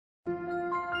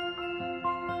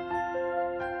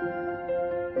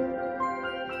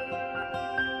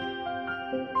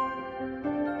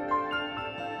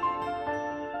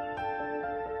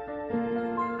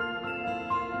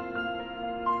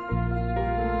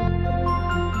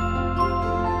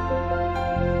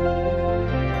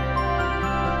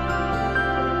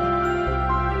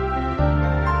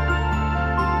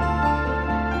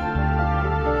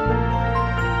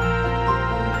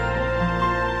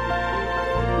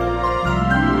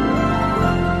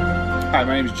Hi,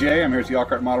 my name is Jay. I'm here at the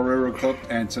Elkhart Model Railroad Club,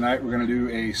 and tonight we're going to do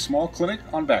a small clinic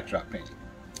on backdrop painting.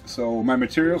 So my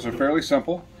materials are fairly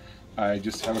simple. I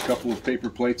just have a couple of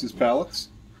paper plates as palettes,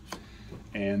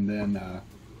 and then a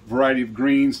variety of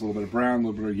greens, a little bit of brown, a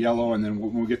little bit of yellow, and then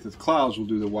when we get to the clouds, we'll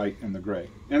do the white and the gray.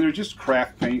 And they're just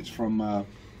craft paints from, I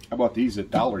bought these at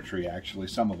Dollar Tree actually,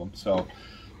 some of them. So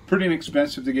pretty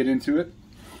inexpensive to get into it.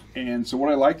 And so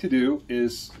what I like to do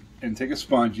is, and take a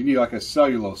sponge. You need like a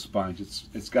cellulose sponge.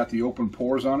 It's got the open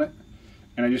pores on it,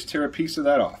 and I just tear a piece of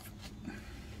that off.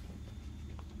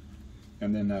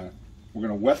 And then we're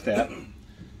going to wet that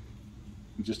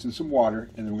just in some water,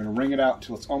 and then we're going to wring it out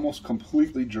until it's almost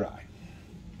completely dry.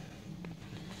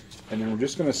 And then we're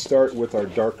just going to start with our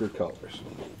darker colors.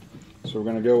 So we're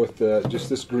going to go with just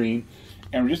this green,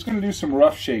 and we're just going to do some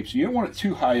rough shapes. You don't want it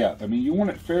too high up. I mean, you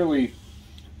want it fairly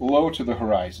low to the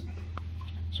horizon.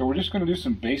 So we're just going to do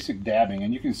some basic dabbing,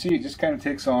 and you can see it just kind of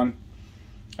takes on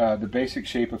the basic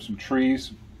shape of some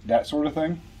trees, that sort of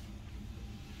thing.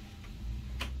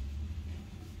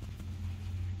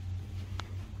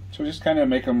 So just kind of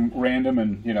make them random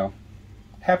and, you know,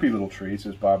 happy little trees,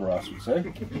 as Bob Ross would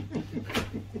say.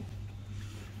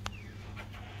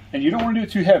 And you don't want to do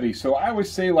it too heavy, so I always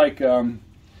say, like,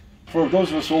 for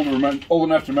those of us old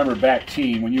enough to remember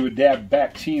Bactine, when you would dab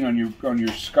Bactine on your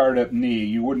scarred up knee,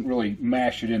 you wouldn't really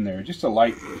mash it in there. Just a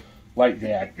light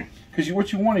dab. Because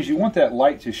what you want is you want that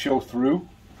light to show through,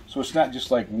 so it's not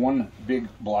just like one big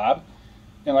blob.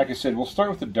 And like I said, we'll start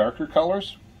with the darker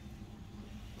colors.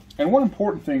 And one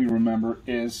important thing to remember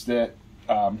is that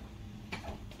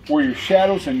where your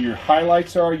shadows and your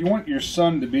highlights are, you want your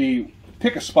sun to be,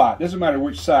 pick a spot, doesn't matter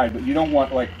which side, but you don't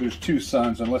want like there's two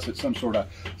suns unless it's some sort of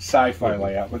sci-fi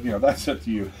layout, but you know, that's up to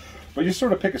you. But you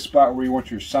sort of pick a spot where you want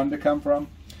your sun to come from.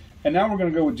 And now we're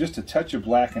going to go with just a touch of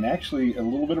black and actually a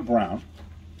little bit of brown.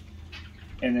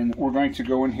 And then we're going to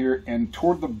go in here, and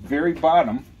toward the very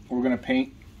bottom we're going to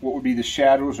paint what would be the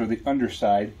shadows or the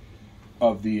underside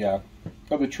of the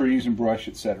trees and brush,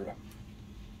 etc.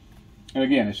 And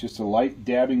again, it's just a light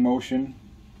dabbing motion.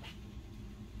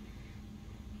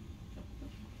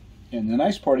 And the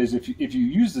nice part is if you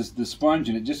use the sponge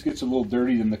and it just gets a little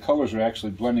dirty, then the colors are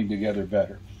actually blending together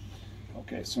better.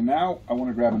 Okay, so now I want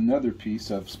to grab another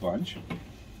piece of sponge.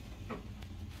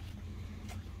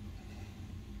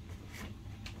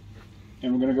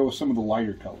 And we're going to go with some of the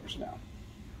lighter colors now.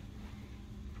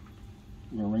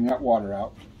 We're going to wring that water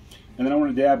out. And then I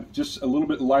want to dab just a little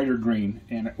bit lighter green.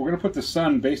 And we're going to put the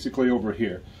sun basically over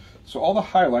here. So all the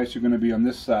highlights are going to be on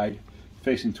this side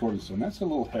facing toward the sun. That's a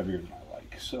little heavier than I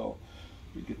like. So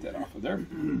we get that off of there.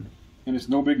 And it's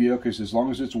no big deal, because as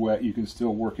long as it's wet, you can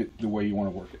still work it the way you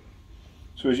want to work it.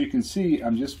 So as you can see,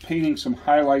 I'm just painting some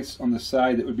highlights on the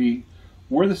side that would be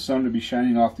where the sun would be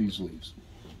shining off these leaves.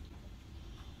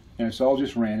 And it's all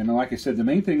just random. And like I said, the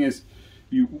main thing is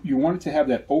you want it to have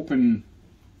that open,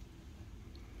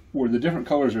 where the different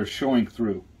colors are showing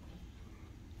through.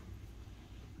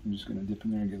 I'm just going to dip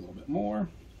in there and get a little bit more.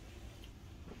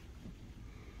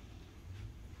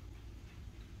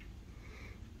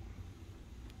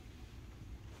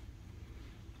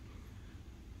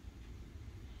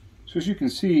 So as you can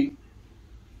see,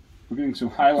 we're getting some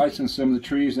highlights in some of the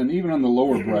trees, and even on the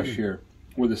lower brush here,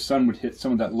 where the sun would hit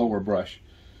some of that lower brush.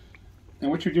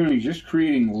 And what you're doing is just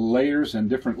creating layers and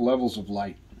different levels of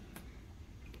light,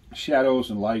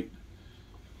 shadows and light.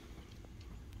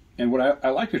 And what I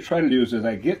like to try to do is, as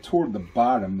I get toward the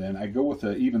bottom, then I go with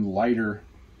an even lighter,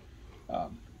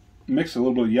 mix a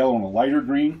little bit of yellow and a lighter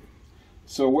green.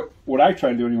 So what I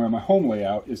try to do anyway in my home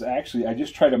layout is actually I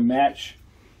just try to match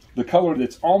the color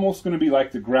that's almost going to be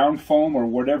like the ground foam or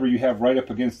whatever you have right up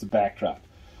against the backdrop.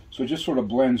 So it just sort of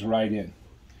blends right in.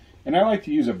 And I like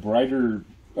to use a brighter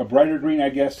green, I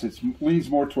guess. It leans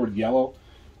more toward yellow.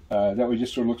 That way it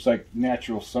just sort of looks like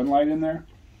natural sunlight in there.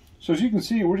 So as you can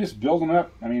see, we're just building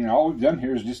up. I mean, all we've done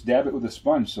here is just dab it with a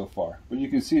sponge so far. But you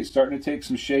can see it's starting to take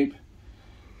some shape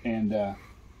and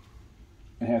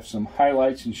have some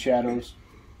highlights and shadows.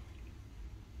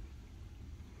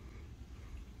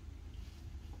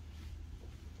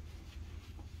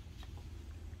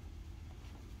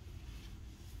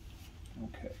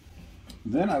 Okay.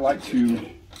 Then I like to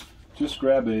just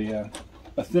grab a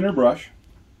thinner brush,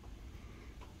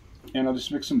 and I'll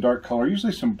just mix some dark color,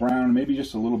 usually some brown, maybe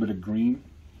just a little bit of green.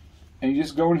 And you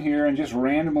just go in here and just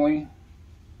randomly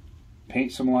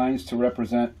paint some lines to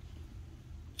represent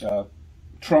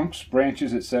trunks,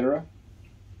 branches, etc.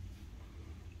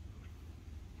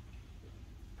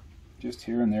 Just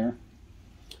here and there.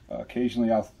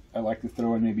 Occasionally I like to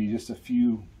throw in maybe just a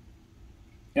few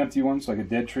empty ones, like a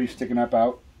dead tree sticking up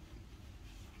out.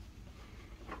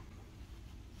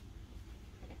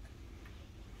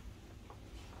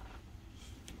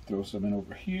 Throw some in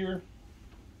over here.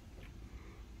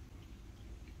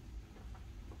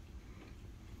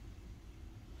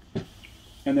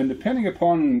 And then depending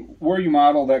upon where you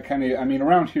model, that kind of, I mean,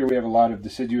 around here we have a lot of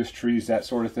deciduous trees, that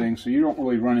sort of thing, so you don't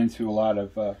really run into a lot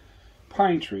of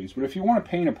pine trees. But if you want to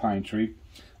paint a pine tree,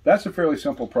 that's a fairly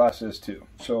simple process too.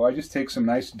 So I just take some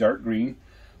nice dark green,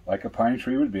 like a pine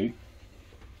tree would be.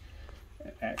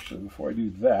 Actually, before I do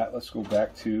that, let's go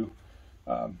back to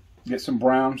get some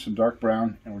brown, some dark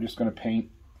brown, and we're just going to paint.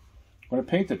 I'm going to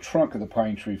paint the trunk of the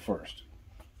pine tree first.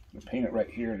 I'm going to paint it right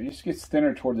here, and it just gets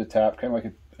thinner toward the top, kind of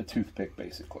like a toothpick,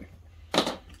 basically.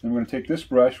 Then we're going to take this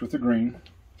brush with the green,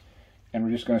 and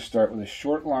we're just going to start with a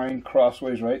short line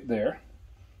crossways right there,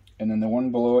 and then the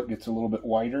one below it gets a little bit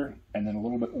wider, and then a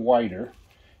little bit wider,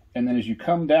 and then as you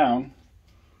come down,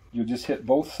 you'll just hit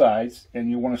both sides, and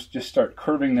you want to just start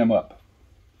curving them up.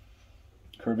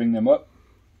 Curving them up,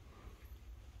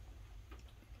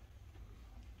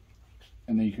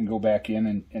 and then you can go back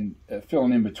in and fill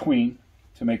in between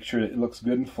to make sure that it looks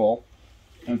good and full.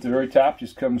 And at the very top,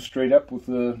 just come straight up with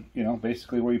the, you know,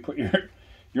 basically where you put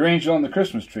your angel on the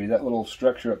Christmas tree, that little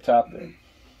structure up top there.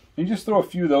 And just throw a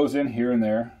few of those in here and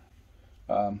there,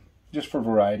 just for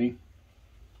variety.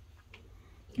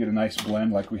 Get a nice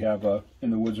blend like we have in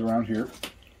the woods around here.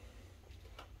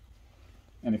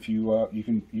 And if you you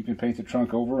can paint the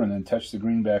trunk over and then touch the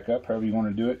green back up, however you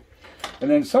want to do it. And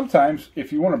then sometimes,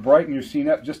 if you want to brighten your scene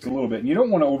up just a little bit, and you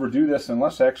don't want to overdo this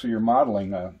unless actually you're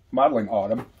modeling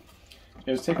autumn,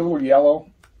 is take a little yellow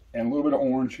and a little bit of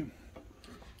orange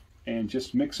and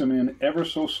just mix them in ever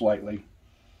so slightly.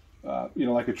 You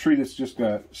know, like a tree that's just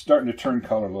starting to turn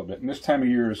color a little bit. And this time of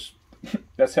year is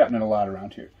that's happening a lot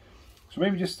around here. So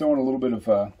maybe just throwing a little bit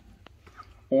of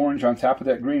orange on top of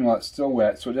that green while it's still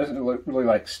wet, so it doesn't really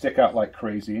like stick out like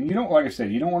crazy. And you don't, like I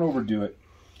said, you don't want to overdo it,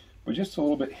 but just a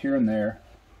little bit here and there.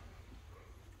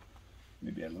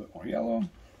 Maybe add a little bit more yellow.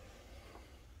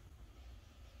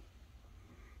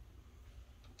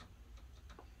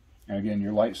 And again,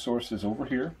 your light source is over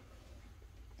here.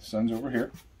 The sun's over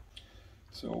here.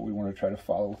 So we want to try to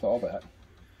follow with all that.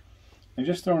 And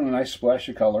just throwing a nice splash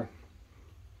of color.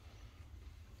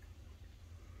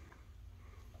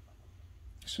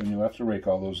 Soon you'll have to rake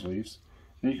all those leaves.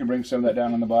 And you can bring some of that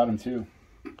down on the bottom too.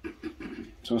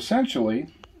 So essentially,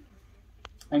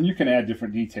 and you can add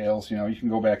different details. You know, you can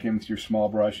go back in with your small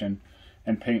brush and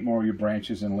paint more of your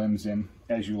branches and limbs in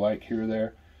as you like here or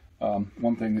there.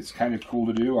 One thing that's kind of cool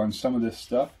to do on some of this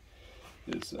stuff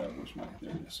is, where's my,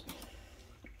 there it is.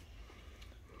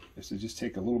 Is to just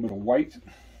take a little bit of white,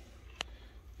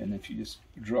 and if you just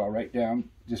draw right down,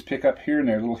 just pick up here and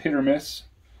there, a little hit or miss,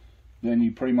 then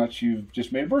you've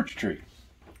just made a birch tree.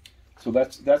 So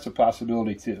that's a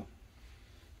possibility too.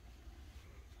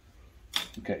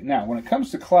 Okay, now when it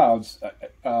comes to clouds,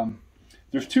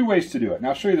 there's two ways to do it. And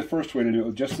I'll show you the first way to do it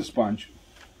with just the sponge.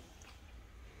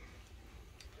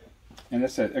 And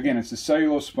that's it. Again, it's a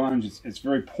cellulose sponge. It's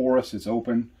very porous. It's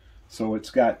open. So it's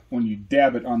got, when you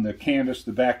dab it on the canvas,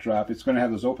 the backdrop, it's going to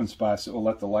have those open spots that will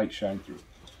let the light shine through.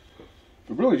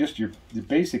 But really just the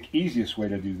basic, easiest way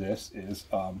to do this is,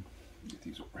 get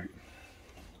these over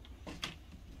here.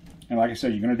 And like I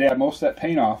said, you're going to dab most of that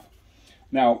paint off.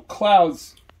 Now,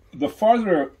 clouds, the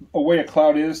farther away a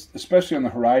cloud is, especially on the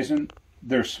horizon,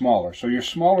 they're smaller. So your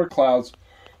smaller clouds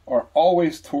are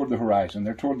always toward the horizon.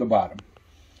 They're toward the bottom.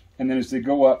 And then as they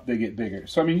go up, they get bigger.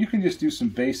 So, I mean, you can just do some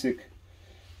basic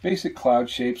cloud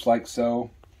shapes like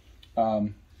so.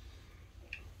 And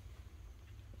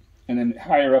then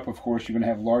higher up, of course, you're going to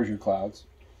have larger clouds.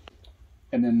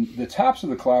 And then the tops of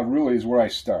the cloud really is where I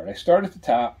start. I start at the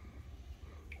top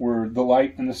where the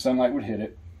light and the sunlight would hit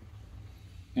it.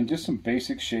 And just some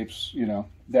basic shapes, you know,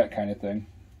 that kind of thing.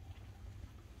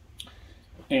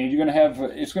 And you're going to have,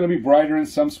 it's going to be brighter in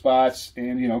some spots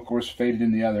and, you know, of course, faded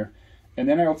in the other. And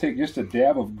then I'll take just a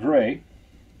dab of gray.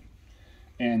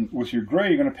 And with your gray,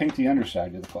 you're going to paint the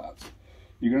underside of the clouds.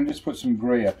 You're going to just put some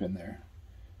gray up in there.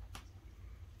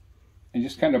 And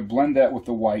just kind of blend that with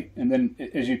the white. And then,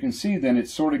 as you can see, then it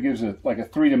sort of gives like a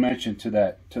 3-dimension to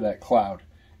that cloud.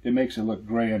 It makes it look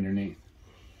gray underneath.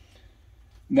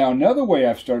 Now, another way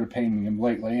I've started painting them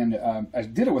lately, and I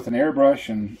did it with an airbrush,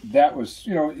 and that was,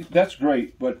 you know, that's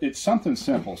great, but it's something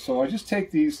simple. So I just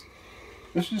take these,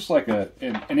 this is just like an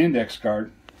index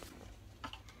card,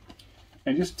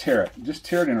 and just tear it. Just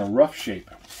tear it in a rough shape,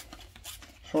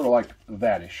 sort of like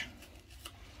that-ish.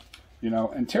 You know,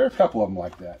 and tear a couple of them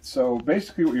like that. So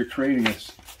basically what you're creating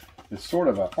is sort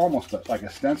of almost like a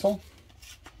stencil.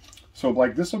 So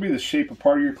like this will be the shape of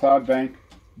part of your cloud bank.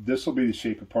 This will be the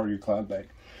shape of part of your cloud bank.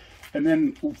 And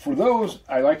then for those,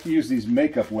 I like to use these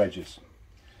makeup wedges.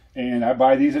 And I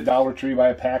buy these at Dollar Tree, buy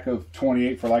a pack of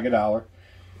 28 for like $1.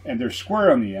 And they're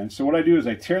square on the end. So what I do is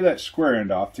I tear that square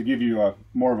end off to give you a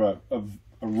more of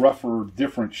a rougher,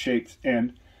 different shaped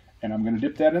end. And I'm going to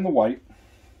dip that in the white.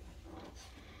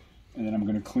 And then I'm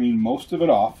going to clean most of it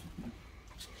off.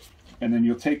 And then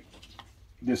you'll take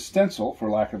this stencil, for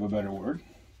lack of a better word,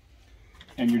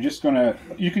 and you're just going to,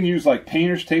 you can use like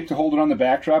painter's tape to hold it on the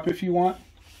backdrop if you want.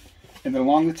 And then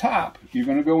along the top, you're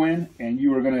going to go in and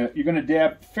you're going to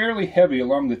dab fairly heavy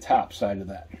along the top side of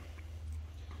that.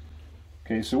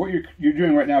 Okay, so what you're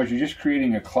doing right now is you're just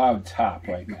creating a cloud top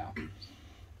right now.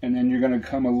 And then you're going to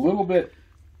come a little bit,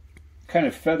 kind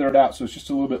of feather it out so it's just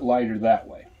a little bit lighter that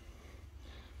way.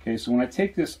 Okay, so when I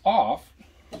take this off,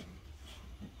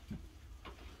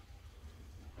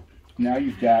 now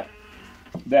you've got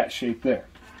that shape there.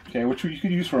 Okay, which you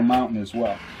could use for a mountain as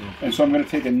well. And so I'm going to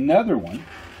take another one,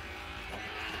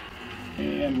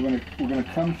 and we're going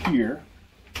to come here,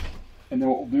 and then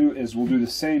what we'll do is we'll do the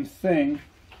same thing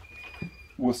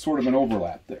with sort of an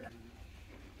overlap there.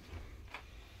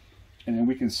 And then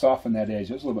we can soften that edge.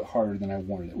 That's a little bit harder than I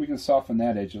wanted it. We can soften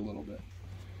that edge a little bit.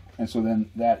 And so then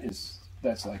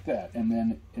that's like that. And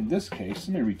then in this case,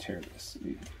 let me re-tear this.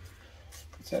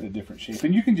 It's at a different shape.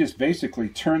 And you can just basically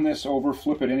turn this over,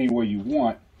 flip it any way you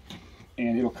want,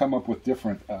 and it'll come up with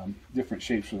different different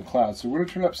shapes for the clouds. So we're going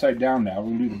to turn it upside down now.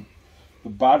 We're going to do the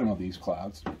bottom of these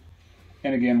clouds.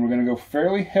 And again, we're going to go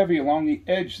fairly heavy along the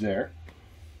edge there,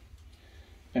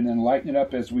 and then lighten it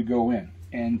up as we go in.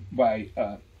 And by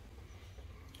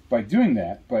doing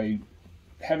that, by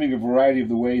having a variety of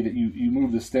the way that you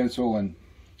move the stencil and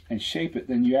shape it,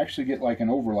 then you actually get like an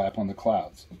overlap on the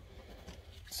clouds.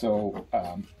 So,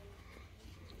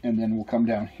 and then we'll come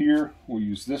down here, we'll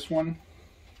use this one.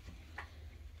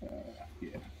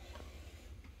 Yeah,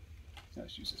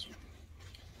 let's use this one.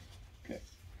 Okay.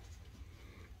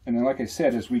 And then like I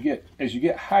said, as you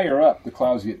get higher up, the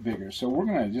clouds get bigger. So we're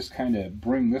going to just kind of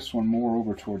bring this one more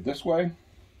over toward this way.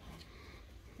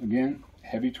 Again,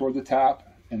 heavy toward the top,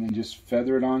 and then just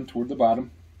feather it on toward the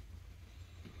bottom.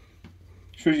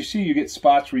 So as you see, you get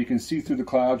spots where you can see through the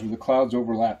clouds, where the clouds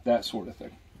overlap, that sort of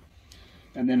thing.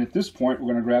 And then at this point, we're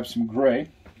going to grab some gray.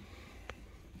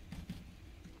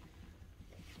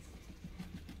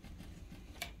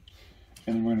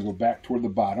 And then we're going to go back toward the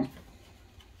bottom.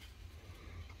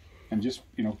 And just,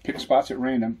 pick spots at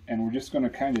random. And we're just going to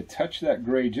kind of touch that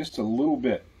gray just a little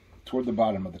bit toward the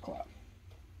bottom of the cloud.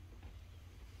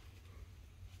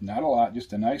 Not a lot,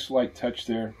 just a nice light touch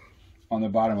there on the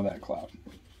bottom of that cloud.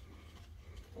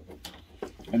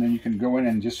 And then you can go in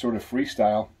and just sort of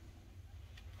freestyle.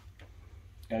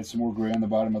 Add some more gray on the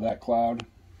bottom of that cloud.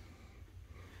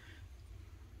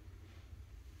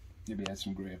 Maybe add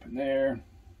some gray up in there.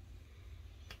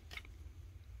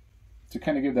 To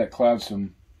kind of give that cloud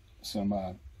some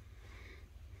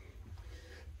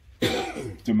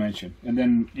dimension. And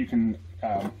then you can,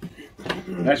 the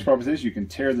nice part with this, you can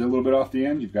tear the little bit off the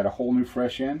end. You've got a whole new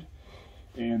fresh end.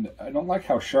 And I don't like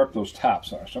how sharp those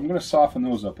tops are, so I'm going to soften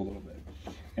those up a little bit.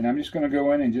 And I'm just going to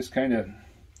go in and just kind of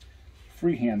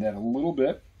freehand that a little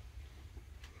bit.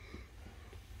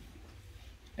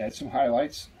 Add some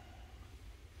highlights.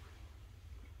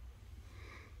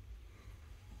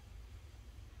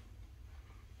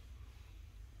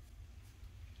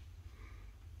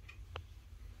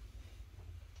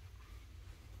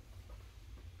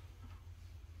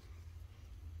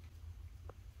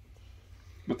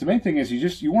 But the main thing is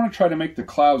you want to try to make the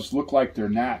clouds look like they're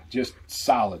not just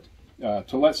solid.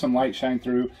 To let some light shine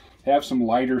through, have some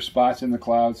lighter spots in the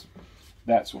clouds,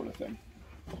 that sort of thing.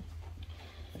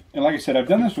 And like I said, I've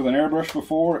done this with an airbrush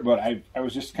before, but I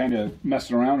was just kind of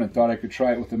messing around and thought I could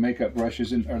try it with the makeup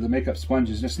brushes or the makeup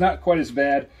sponges. And it's not quite as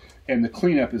bad, and the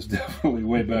cleanup is definitely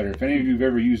way better. If any of you have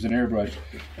ever used an airbrush,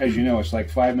 as you know, it's like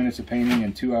 5 minutes of painting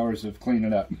and 2 hours of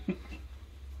cleaning up.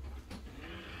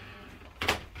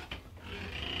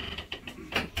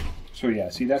 So yeah,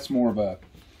 see, that's more of a,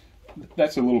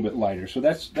 that's a little bit lighter. So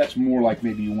that's more like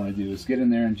maybe you want to do is get in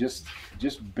there and just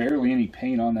barely any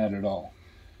paint on that at all.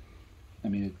 I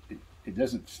mean, it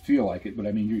doesn't feel like it, but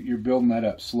I mean, you're building that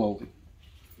up slowly.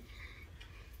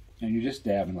 And you're just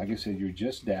dabbing. Like I said, you're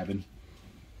just dabbing.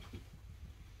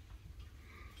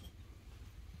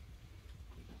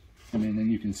 I mean,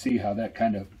 then you can see how that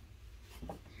kind of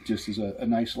just is a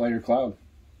nice lighter cloud.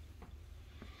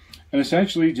 And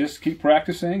essentially, just keep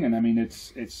practicing. And I mean,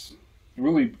 it's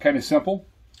really kind of simple.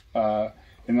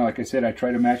 And like I said, I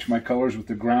try to match my colors with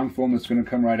the ground foam that's going to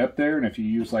come right up there. And if you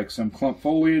use like some clump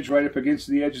foliage right up against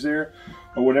the edge there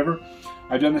or whatever,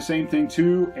 I've done the same thing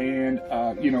too. And,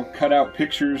 cut out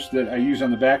pictures that I use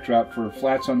on the backdrop for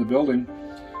flats on the building.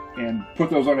 and put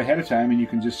those on ahead of time, and you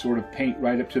can just sort of paint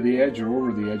right up to the edge or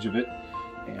over the edge of it.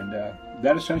 And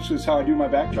that essentially is how I do my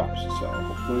backdrops. So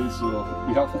hopefully this will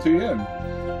be helpful to you,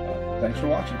 and thanks for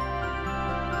watching.